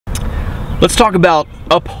Let's talk about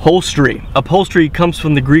upholstery. Upholstery comes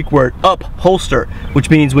from the Greek word upholster, which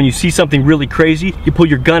means when you see something really crazy, you pull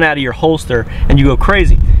your gun out of your holster and you go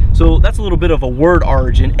crazy. So that's a little bit of a word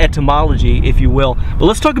origin, etymology, if you will. But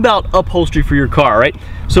let's talk about upholstery for your car, right?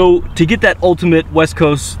 So to get that ultimate West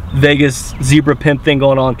Coast Vegas zebra pimp thing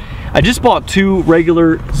going on, I just bought 2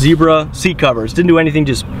 regular zebra seat covers. Didn't do anything,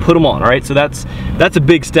 just put them on, all right? So that's a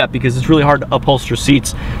big step because it's really hard to upholster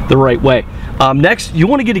seats the right way. Next, you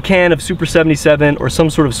want to get a can of Super 77 or some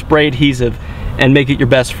sort of spray adhesive and make it your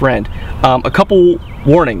best friend. A couple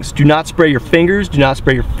warnings: do not spray your fingers, do not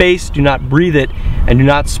spray your face, do not breathe it, and do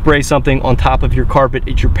not spray something on top of your carpet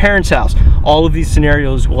at your parents' house. All of these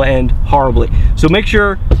scenarios will end horribly. So make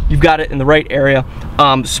sure you've got it in the right area.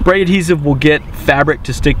 Spray adhesive will get fabric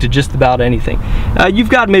to stick to just about anything. You've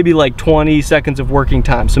got maybe like 20 seconds of working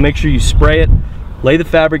time, so make sure you spray it, lay the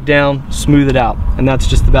fabric down, smooth it out, and that's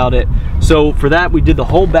just about it. So for that, we did the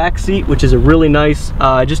whole back seat, which is a really nice,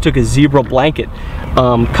 I just took a zebra blanket,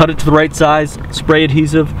 cut it to the right size, spray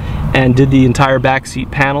adhesive, and did the entire back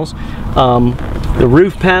seat panels. The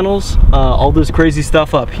roof panels, all this crazy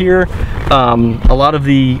stuff up here, a lot of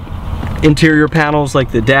the interior panels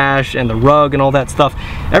like the dash and the rug and all that stuff,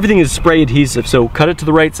 everything is spray adhesive. So cut it to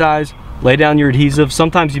the right size, lay down your adhesive.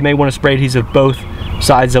 Sometimes you may want to spray adhesive both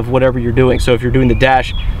sides of whatever you're doing. So if you're doing the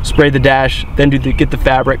dash, spray the dash, then get the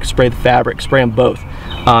fabric, spray them both.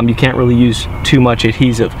 You can't really use too much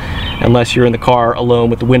adhesive unless you're in the car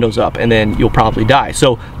alone with the windows up, and then you'll probably die.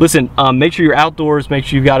 So listen, make sure you're outdoors, make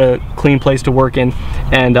sure you've got a clean place to work in,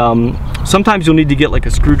 and sometimes you'll need to get like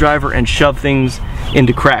a screwdriver and shove things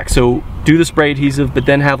into cracks. So do the spray adhesive, but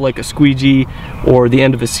then have like a squeegee or the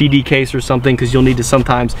end of a CD case or something, because you'll need to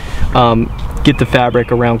sometimes get the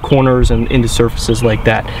fabric around corners and into surfaces like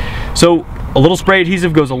that. So a little spray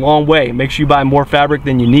adhesive goes a long way. Make sure you buy more fabric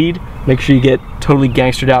than you need. Make sure you get totally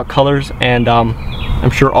gangstered out colors, and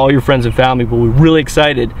I'm sure all your friends and family will be really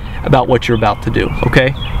excited about what you're about to do.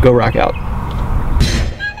 Okay, go rock out.